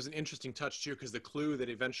 And there's an interesting touch too, because the clue that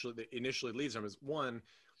initially leads him is one,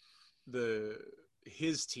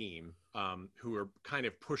 his team, who are kind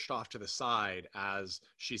of pushed off to the side as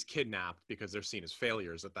she's kidnapped because they're seen as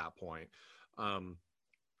failures at that point.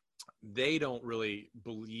 They don't really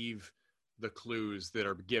believe the clues that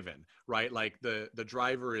are given, right? Like the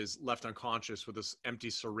driver is left unconscious with this empty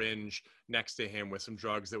syringe next to him with some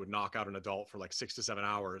drugs that would knock out an adult for like 6 to 7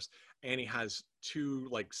 hours. And he has 2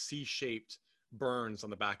 like C-shaped burns on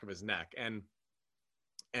the back of his neck. And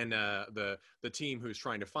the team who's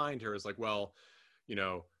trying to find her is like, well,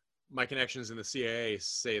 my connections in the CIA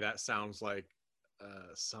say that sounds like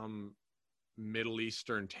some Middle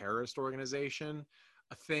Eastern terrorist organization,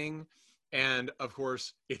 a thing. And of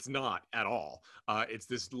course, it's not at all. It's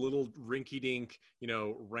this little rinky-dink,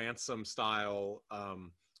 ransom style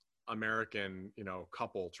American,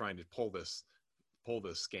 couple trying to pull this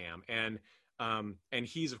scam. And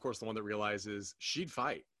he's of course the one that realizes she'd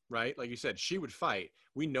fight, right? Like you said, she would fight.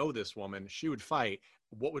 We know this woman. She would fight.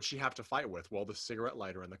 What would she have to fight with? Well, the cigarette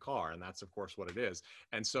lighter in the car, and that's of course what it is.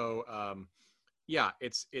 And so, yeah,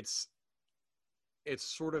 it's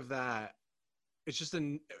sort of that. It's just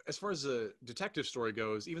as far as the detective story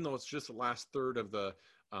goes, even though it's just the last third of the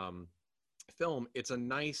film, it's a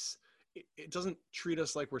nice, it doesn't treat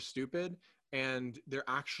us like we're stupid, and they're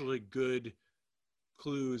actually good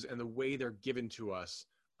clues, and the way they're given to us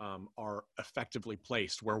are effectively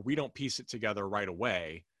placed where we don't piece it together right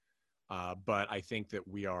away. But I think that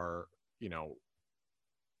we are, we're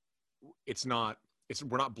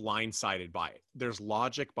not blindsided by it. There's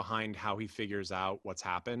logic behind how he figures out what's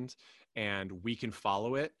happened, and we can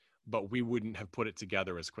follow it, but we wouldn't have put it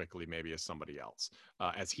together as quickly maybe as somebody else,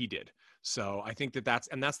 as he did. So I think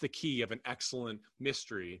that's the key of an excellent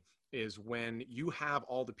mystery, is when you have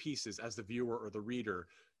all the pieces as the viewer or the reader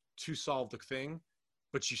to solve the thing,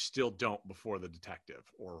 but you still don't before the detective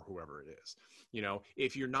or whoever it is.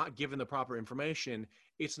 If you're not given the proper information,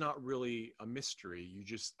 it's not really a mystery.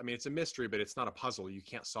 It's a mystery, but it's not a puzzle. You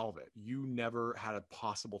can't solve it. You never had a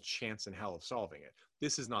possible chance in hell of solving it.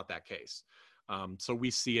 This is not that case. So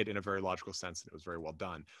we see it in a very logical sense, and it was very well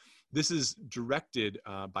done. This is directed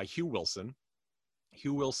by Hugh Wilson.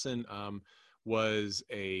 Hugh Wilson was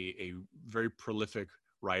a very prolific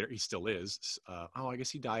writer. He still is. I guess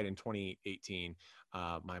he died in 2018.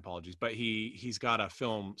 My apologies. But he's got a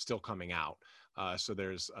film still coming out. So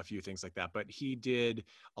there's a few things like that. But he did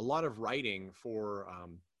a lot of writing for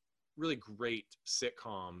really great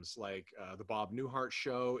sitcoms like the Bob Newhart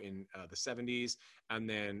Show in the 70s, and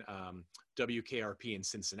then WKRP in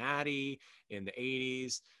Cincinnati in the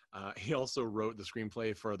 80s. He also wrote the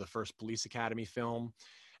screenplay for the first Police Academy film.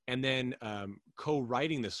 And then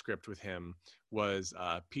co-writing the script with him was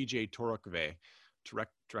PJ Torekve.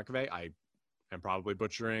 I am probably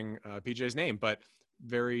butchering PJ's name, but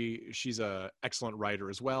she's an excellent writer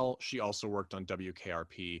as well. She also worked on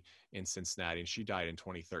WKRP in Cincinnati, and she died in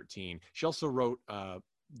 2013. She also wrote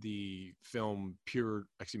film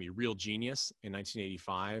Real Genius in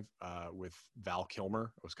 1985 with Val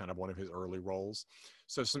Kilmer. It was kind of one of his early roles.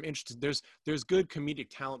 So some interesting. There's good comedic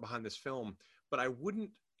talent behind this film, but I wouldn't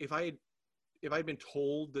if I'd been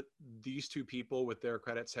told that these two people with their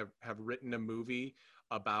credits have written a movie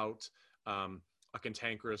about a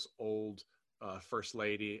cantankerous old first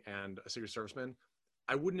lady and a Secret Serviceman,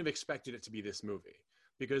 I wouldn't have expected it to be this movie,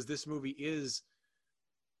 because this movie is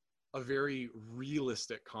a very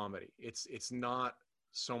realistic comedy. It's not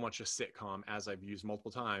so much a sitcom, as I've used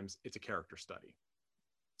multiple times. It's a character study,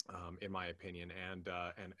 in my opinion, and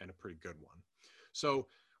a pretty good one. So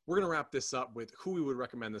we're going to wrap this up with who we would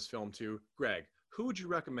recommend this film to. Greg, who would you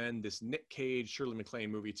recommend this Nick Cage, Shirley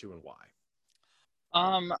MacLaine movie to, and why?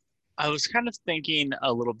 I was kind of thinking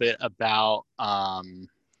a little bit about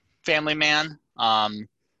Family Man,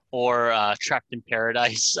 or Trapped in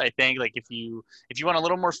Paradise. I think, like, if you want a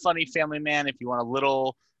little more funny Family Man, if you want a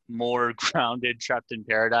little more grounded Trapped in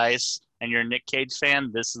Paradise, and you're a Nick Cage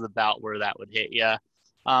fan, this is about where that would hit you.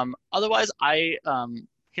 Otherwise,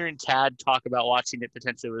 hearing Tad talk about watching it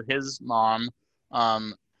potentially with his mom,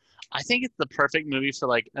 I think it's the perfect movie for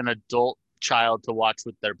like an adult child to watch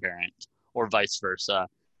with their parent, or vice versa.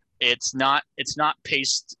 It's not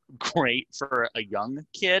paced great for a young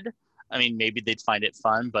kid. I mean, maybe they'd find it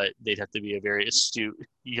fun, but they'd have to be a very astute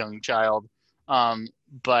young child.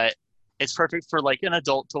 But it's perfect for like an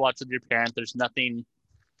adult to watch with your parent. There's nothing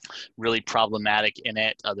really problematic in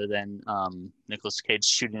it other than Nicolas Cage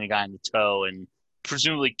shooting a guy in the toe and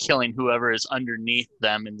presumably killing whoever is underneath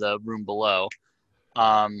them in the room below.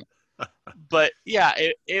 But yeah,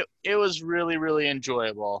 it was really, really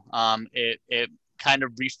enjoyable. It kind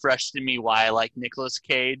of refreshed in me why I like Nicolas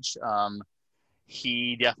Cage.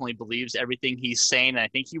 He definitely believes everything he's saying, and I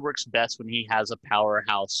think he works best when he has a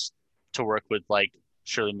powerhouse to work with, like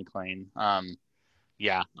Shirley MacLaine. And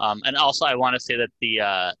also I want to say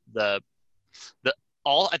that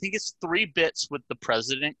I think it's 3 bits with the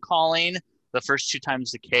president calling, the first 2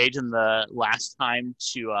 times to Cage and the last time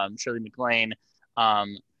to Shirley MacLaine,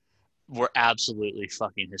 were absolutely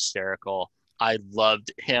fucking hysterical. I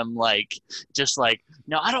loved him,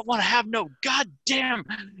 no, I don't want to have no goddamn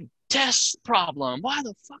test problem. Why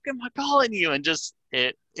the fuck am I calling you? And just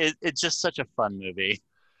it's just such a fun movie.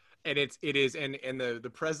 And it is, and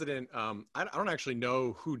the president, I don't actually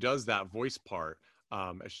know who does that voice part.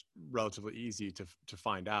 It's relatively easy to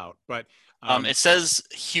find out, but it says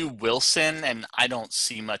Hugh Wilson, and I don't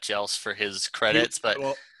see much else for his credits.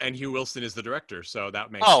 And Hugh Wilson is the director, so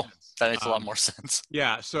that makes sense. That makes a lot more sense.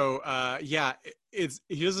 Yeah. So he does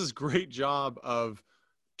this great job of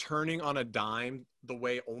turning on a dime the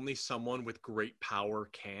way only someone with great power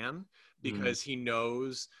can, because he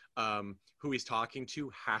knows who he's talking to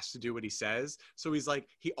has to do what he says. So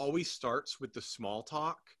he always starts with the small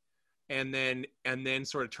talk, and then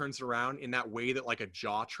sort of turns around in that way that like a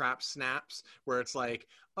jaw trap snaps, where it's like,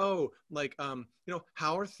 how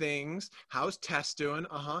are things? How's Tess doing?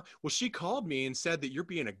 Well, she called me and said that you're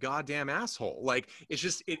being a goddamn asshole. Like, it's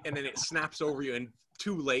just and then it snaps over you, and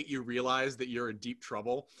too late you realize that you're in deep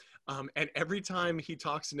trouble. And every time he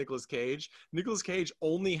talks to Nicolas Cage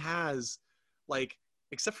only has, like,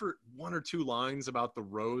 except for 1 or 2 lines about the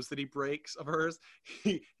rose that he breaks of hers,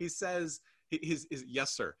 he says his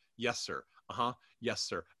yes sir, yes sir,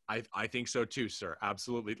 I think so too, sir,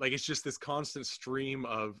 absolutely. Like, it's just this constant stream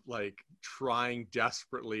of like trying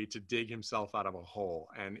desperately to dig himself out of a hole,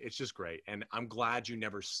 and it's just great. And I'm glad you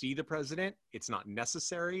never see the president. It's not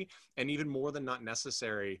necessary, and even more than not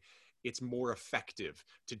necessary, it's more effective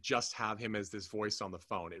to just have him as this voice on the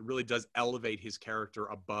phone. It really does elevate his character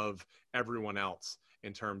above everyone else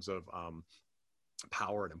in terms of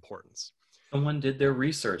power and importance. Someone did their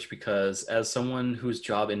research, because as someone whose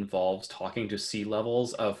job involves talking to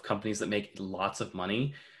C-levels of companies that make lots of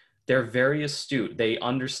money, they're very astute. They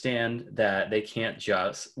understand that they can't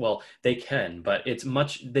they can, but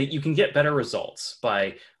you can get better results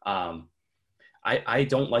by, I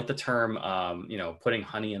don't like the term, putting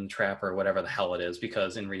honey in the trap or whatever the hell it is,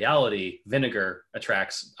 because in reality, vinegar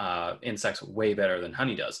attracts insects way better than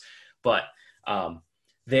honey does. But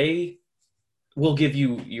they will give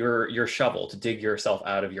you your shovel to dig yourself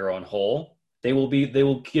out of your own hole. They will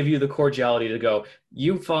give you the cordiality to go,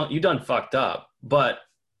 you done fucked up, but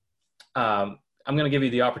I'm going to give you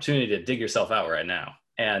the opportunity to dig yourself out right now.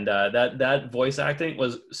 And that voice acting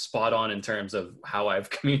was spot on in terms of how I've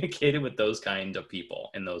communicated with those kind of people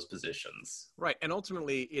in those positions. Right. And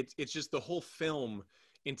ultimately, it's just the whole film,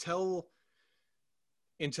 until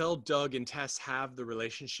Doug and Tess have the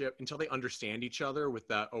relationship, until they understand each other with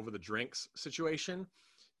that over the drinks situation,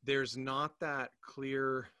 there's not that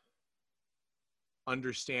clear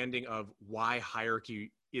understanding of why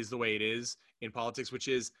hierarchy is the way it is in politics, which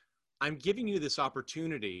is, I'm giving you this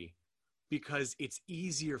opportunity because it's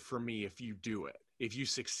easier for me if you do it, if you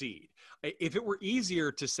succeed. If it were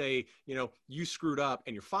easier to say, you screwed up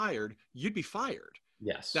and you're fired, you'd be fired.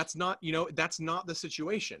 Yes. That's not, that's not the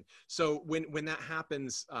situation. So when that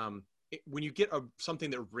happens, when you get something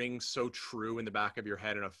that rings so true in the back of your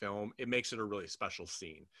head in a film, it makes it a really special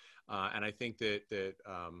scene. And I think that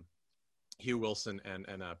Hugh Wilson and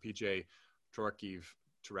PJ Torakiv,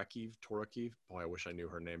 boy, I wish I knew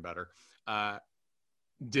her name better,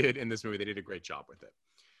 did in this movie. They did a great job with it.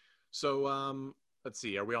 So let's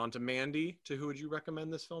see, are we on to Mandy? To who would you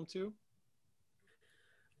recommend this film to?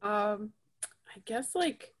 I guess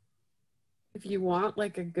if you want a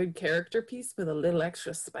good character piece with a little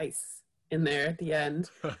extra spice in there at the end,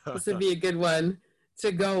 this would be a good one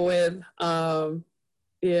to go with.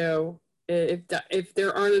 If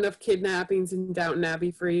there aren't enough kidnappings in Downton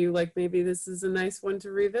Abbey for you, maybe this is a nice one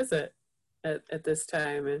to revisit at this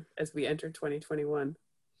time as we enter 2021.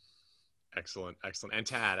 Excellent. And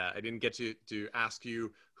Tad, I didn't get to ask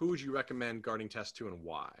you, who would you recommend Guarding Tess to and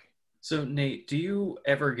why? So Nate, do you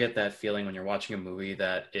ever get that feeling when you're watching a movie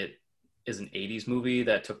that it is an 80s movie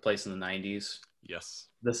that took place in the 90s? Yes.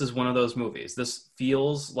 This is one of those movies. This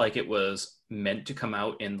feels like it was meant to come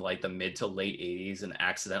out in the mid to late 80s and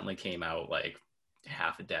accidentally came out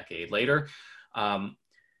half a decade later.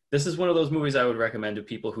 This is one of those movies I would recommend to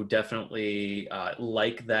people who definitely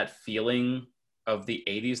like that feeling of the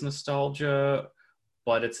 80s nostalgia,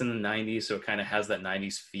 but it's in the 90s, so it kind of has that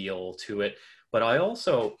 90s feel to it. But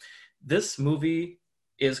this movie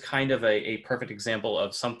is kind of a perfect example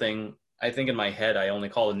of something. I think in my head, I only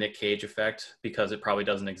call the Nick Cage effect because it probably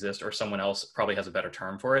doesn't exist, or someone else probably has a better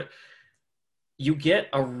term for it. You get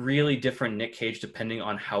a really different Nick Cage depending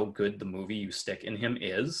on how good the movie you stick in him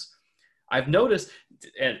is. I've noticed,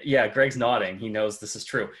 and yeah, Greg's nodding. He knows this is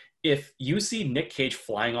true. If you see Nick Cage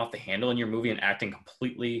flying off the handle in your movie and acting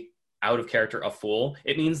completely out of character, a fool,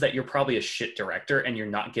 it means that you're probably a shit director and you're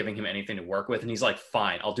not giving him anything to work with. And he's like,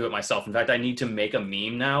 fine, I'll do it myself. In fact, I need to make a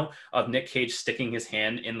meme now of Nick Cage sticking his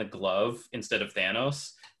hand in the glove instead of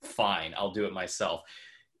Thanos. Fine, I'll do it myself.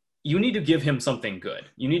 You need to give him something good.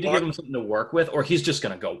 You need to give him something to work with, or he's just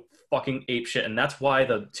going to go fucking apeshit. And that's why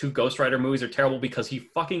the 2 Ghost Rider movies are terrible, because he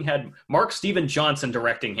fucking had Mark Steven Johnson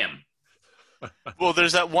directing him. Well,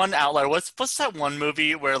 there's that one outlier. What's that one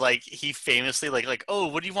movie where he famously oh,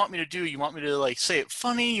 what do you want me to do? You want me to say it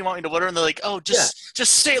funny? You want me to whatever? And they're like, oh, just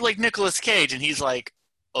say it like Nicolas Cage, and he's like,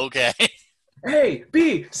 okay. A,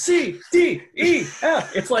 B, C, D, E,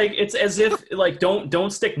 F. It's as if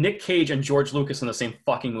don't stick Nick Cage and George Lucas in the same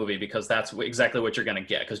fucking movie, because that's exactly what you're gonna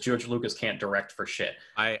get. Because George Lucas can't direct for shit.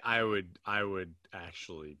 I would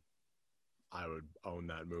own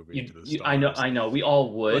that movie to the stars. I know. We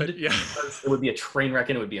all would. But, yeah. It would be a train wreck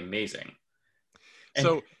and it would be amazing. And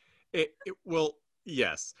so, well,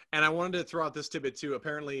 yes. And I wanted to throw out this tidbit too.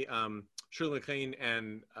 Apparently, Shirley MacLaine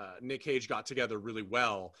and Nick Cage got together really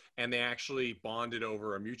well, and they actually bonded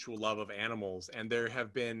over a mutual love of animals. And there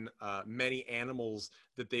have been many animals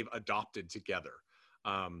that they've adopted together.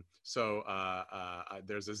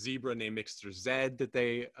 There's a zebra named Mr. Zed that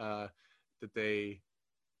they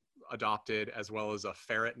adopted, as well as a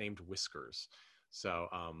ferret named Whiskers. So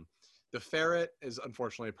the ferret is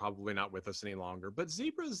unfortunately probably not with us any longer, but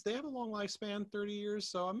zebras, they have a long lifespan, 30 years.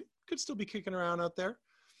 So could still be kicking around out there.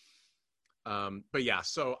 But yeah,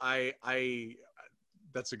 so I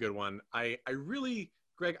that's a good one.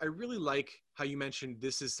 Greg, I really like how you mentioned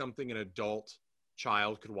this is something an adult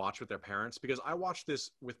child could watch with their parents, because I watched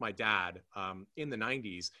this with my dad in the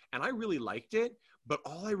 90s, and I really liked it, but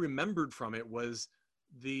all I remembered from it was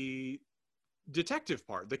the detective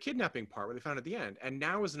part, the kidnapping part where they found at the end. And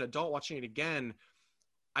now as an adult watching it again,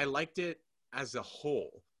 I liked it as a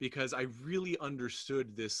whole, because I really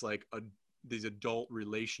understood this, these adult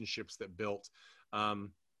relationships that built.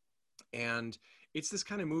 And it's this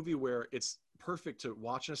kind of movie where it's perfect to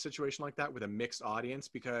watch in a situation like that with a mixed audience,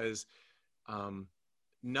 because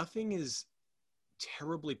nothing is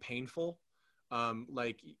terribly painful.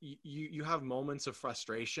 You have moments of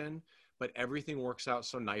frustration, but everything works out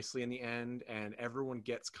so nicely in the end, and everyone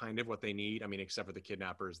gets kind of what they need. I mean, except for the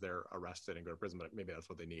kidnappers, they're arrested and go to prison, but maybe that's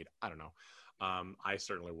what they need. I don't know. I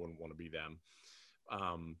certainly wouldn't want to be them.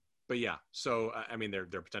 But yeah, so, I mean, they're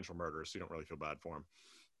potential murderers, so you don't really feel bad for them.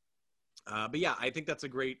 But yeah, I think that's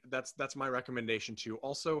that's my recommendation too.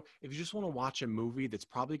 Also, if you just want to watch a movie that's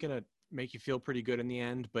probably going to make you feel pretty good in the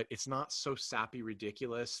end, but it's not so sappy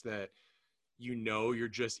ridiculous that you're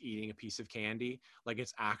just eating a piece of candy.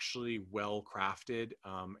 It's actually well crafted,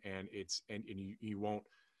 and you won't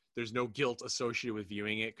there's no guilt associated with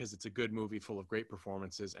viewing it because it's a good movie full of great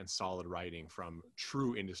performances and solid writing from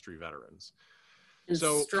true industry veterans. And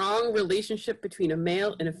So strong relationship between a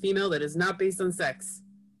male and a female that is not based on sex.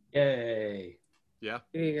 Yay. yeah,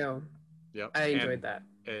 There you go. yeah, I enjoyed that.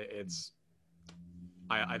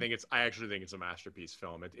 I actually think it's a masterpiece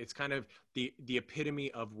film. It's kind of the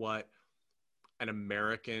epitome of what an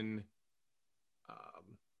American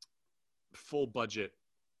full budget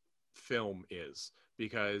film is,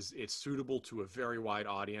 because it's suitable to a very wide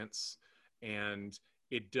audience, and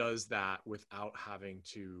it does that without having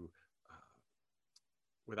to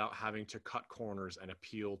cut corners and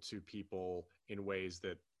appeal to people in ways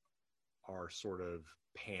that are sort of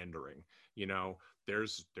pandering. You know,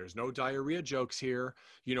 there's no diarrhea jokes here,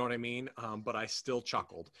 you know what I mean? But I still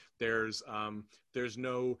chuckled. There's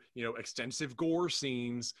no, you know, extensive gore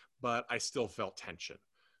scenes, but I still felt tension.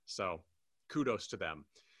 So kudos to them.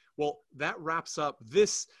 Well, that wraps up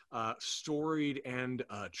this storied and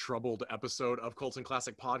troubled episode of Colton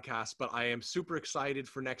Classic Podcast, but I am super excited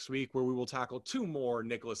for next week, where we will tackle 2 more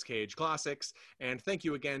Nicolas Cage classics. And thank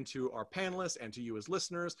you again to our panelists and to you as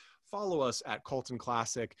listeners. Follow us at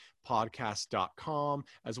coltonclassicpodcast.com,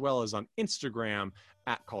 as well as on Instagram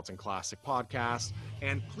at Colton Classic Podcast.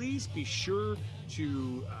 And please be sure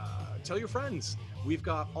to tell your friends. We've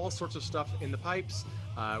got all sorts of stuff in the pipes.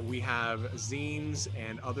 We have zines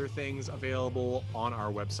and other things available on our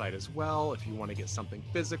website as well if you want to get something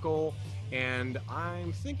physical. And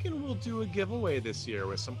I'm thinking we'll do a giveaway this year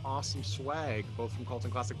with some awesome swag, both from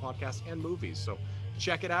Colton Classic Podcast and movies. So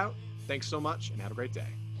check it out. Thanks so much, and have a great day.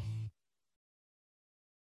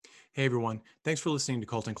 Hey everyone, thanks for listening to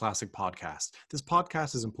Colton Classic Podcast. This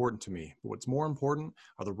podcast is important to me, but what's more important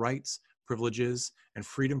are the rights, privileges, and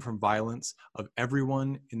freedom from violence of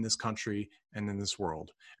everyone in this country and in this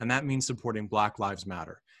world. And that means supporting Black Lives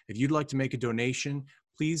Matter. If you'd like to make a donation,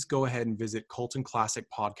 please go ahead and visit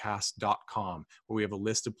coltonclassicpodcast.com, where we have a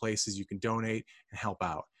list of places you can donate and help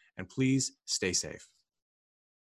out. And please stay safe.